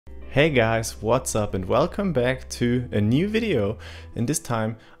Hey guys, what's up and welcome back to a new video. And this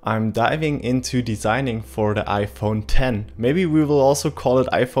time I'm diving into designing for the iPhone X. Maybe we will also call it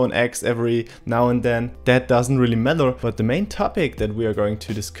iPhone X every now and then. That doesn't really matter, but the main topic that we are going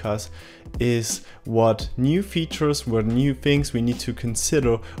to discuss is what new features, what new things we need to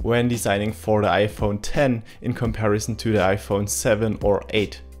consider when designing for the iPhone X in comparison to the iPhone 7 or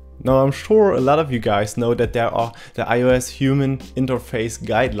 8. Now I'm sure a lot of you guys know that there are the iOS human interface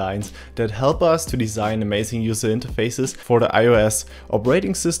guidelines that help us to design amazing user interfaces for the iOS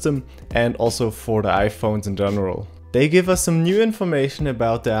operating system and also for the iPhones in general. They give us some new information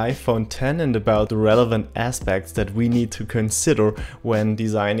about the iPhone X and about the relevant aspects that we need to consider when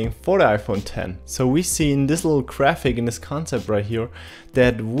designing for the iPhone X. So we see in this little graphic, in this concept right here,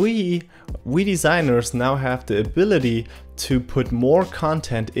 that we designers now have the ability to put more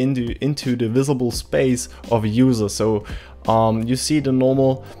content into the visible space of a user. So you see the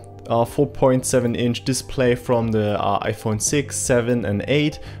normal 4.7-inch display from the iPhone 6, 7 and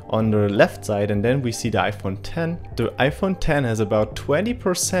 8 on the left side, and then we see the iPhone X. The iPhone X has about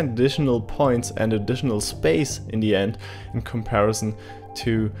 20% additional points and additional space in the end in comparison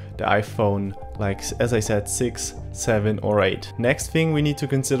to the iPhone, like as I said, 6, 7 or 8. Next thing we need to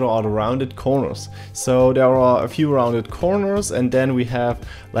consider are the rounded corners. So there are a few rounded corners, and then we have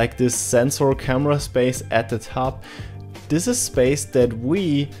like this sensor camera space at the top. This is space that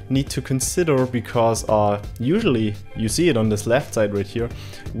we need to consider because usually you see it on this left side right here.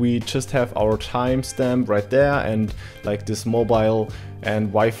 We just have our timestamp right there and like this mobile and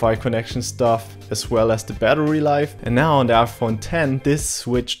Wi-Fi connection stuff, as well as the battery life. And now on the iPhone X, this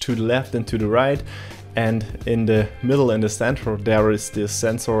switched to the left and to the right, and in the middle and the center there is this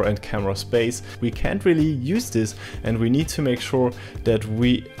sensor and camera space. We can't really use this, and we need to make sure that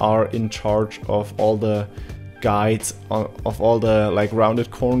we are in charge of all the guides, of all the like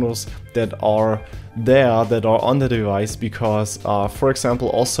rounded corners that are there, that are on the device, because for example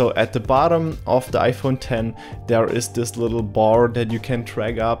also at the bottom of the iPhone X there is this little bar that you can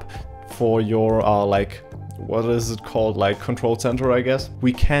drag up for your like, what is it called, like control center, I guess.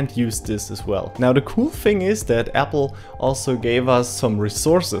 We can't use this as well. Now the cool thing is that Apple also gave us some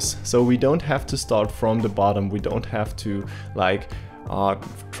resources, so we don't have to start from the bottom. We don't have to like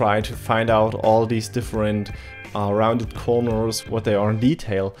try to find out all these different rounded corners, what they are in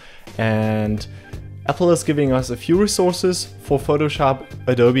detail. And Apple is giving us a few resources for Photoshop,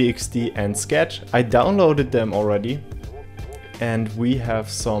 Adobe XD and Sketch. I downloaded them already, and we have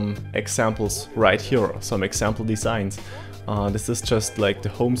some examples right here, some example designs. This is just like the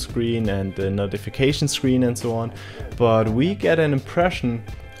home screen and the notification screen and so on, but we get an impression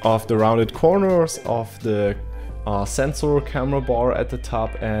of the rounded corners, of the sensor camera bar at the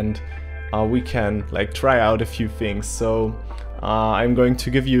top, and we can like try out a few things. So I'm going to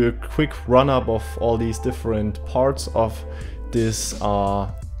give you a quick run-up of all these different parts of this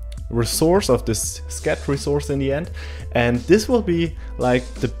resource, of this sketch resource in the end, and this will be like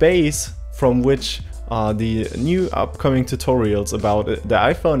the base from which the new upcoming tutorials about the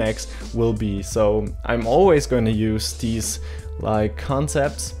iPhone X will be. So I'm always going to use these like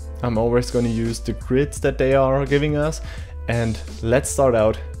concepts. I'm always going to use the grids that they are giving us. And let's start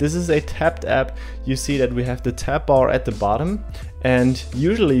out. This is a tabbed app. You see that we have the tab bar at the bottom, and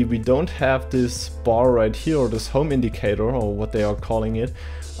usually we don't have this bar right here, or this home indicator, or what they are calling it.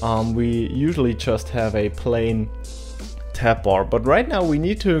 We usually just have a plain tab bar, but right now we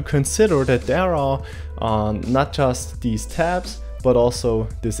need to consider that there are not just these tabs, but also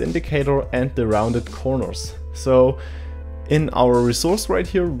this indicator and the rounded corners. So in our resource right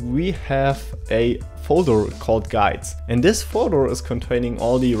here we have a folder called guides, and this folder is containing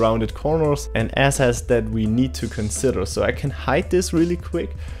all the rounded corners and assets that we need to consider. So I can hide this really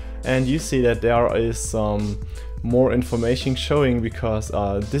quick, and you see that there is some more information showing, because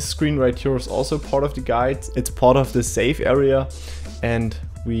this screen right here is also part of the guides. It's part of the save area, and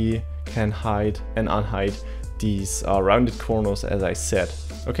we can hide and unhide these rounded corners, as I said.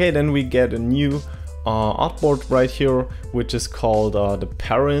 Okay, then we get a new artboard right here, which is called the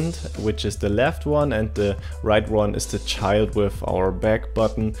parent, which is the left one, and the right one is the child with our back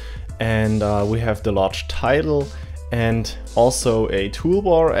button. And we have the large title and also a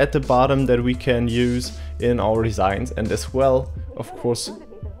toolbar at the bottom that we can use in our designs, and as well, of course,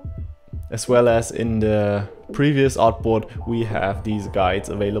 as well as in the previous artboard, we have these guides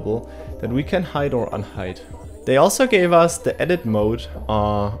available that we can hide or unhide. They also gave us the edit mode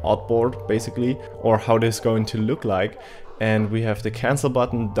artboard, basically, or how this is going to look like. and we have the cancel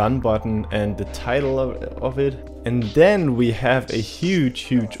button, done button, and the title of it. And then we have a huge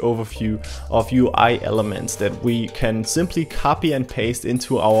overview of UI elements that we can simply copy and paste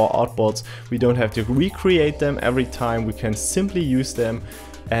into our artboards. We don't have to recreate them every time, we can simply use them,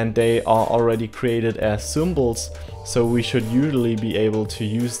 and they are already created as symbols. So we should usually be able to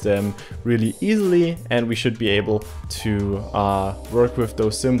use them really easily, and we should be able to work with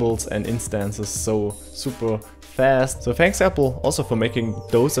those symbols and instances so super fast. So thanks Apple also for making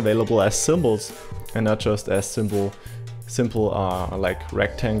those available as symbols and not just as simple like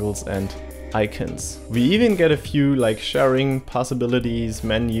rectangles and icons. We even get a few like sharing possibilities,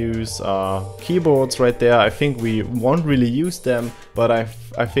 menus, keyboards right there. I think we won't really use them, but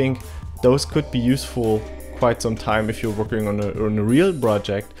I think those could be useful quite some time if you're working on a real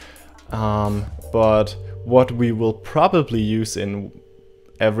project. But what we will probably use in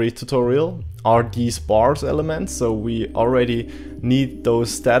every tutorial are these bars elements. So we already need those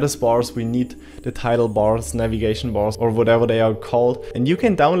status bars, we need the title bars, navigation bars, or whatever they are called, and you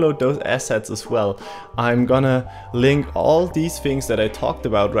can download those assets as well. I'm gonna link all these things that I talked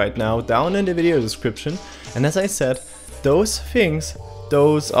about right now down in the video description, and as I said, those things,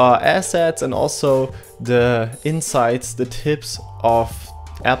 those assets, and also the insights, the tips of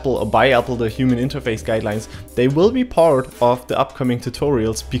Apple, by Apple, the human interface guidelines, they will be part of the upcoming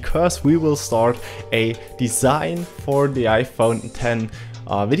tutorials, because we will start a design for the iPhone 10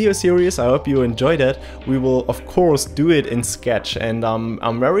 video series. I hope you enjoyed it. We will of course do it in Sketch, and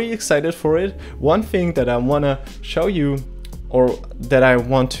I'm very excited for it. One thing that I want to show you, or that I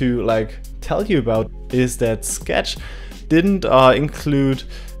want to like tell you about, is that Sketch didn't include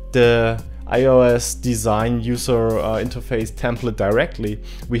the iOS design user interface template directly.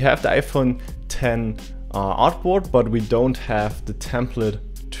 We have the iPhone 10 artboard, but we don't have the template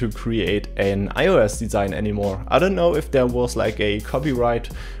to create an iOS design anymore. I don't know if there was like a copyright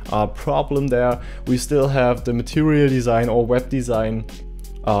problem there. We still have the material design or web design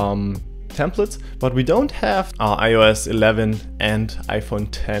templates, but we don't have iOS 11 and iPhone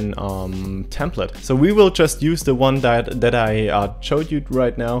 10 template. So we will just use the one that I showed you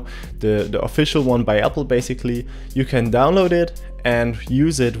right now, the official one by Apple basically. You can download it and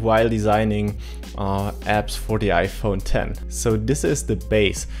use it while designing apps for the iPhone 10. So this is the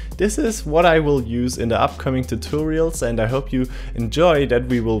base. This is what I will use in the upcoming tutorials, and I hope you enjoy that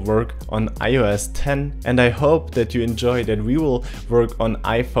we will work on iOS 10, and I hope that you enjoy that we will work on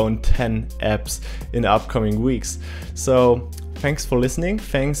iPhone 10 apps in the upcoming weeks. So thanks for listening,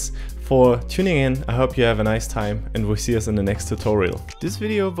 thanks for tuning in. I hope you have a nice time, and we'll see us in the next tutorial. This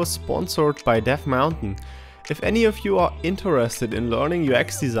video was sponsored by Dev Mountain. If any of you are interested in learning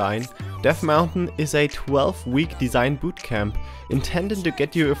UX design, Dev Mountain is a 12-week design bootcamp intended to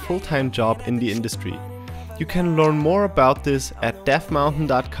get you a full-time job in the industry. You can learn more about this at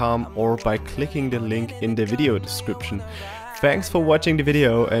devmountain.com or by clicking the link in the video description. Thanks for watching the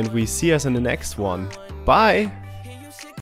video, and we see us in the next one. Bye!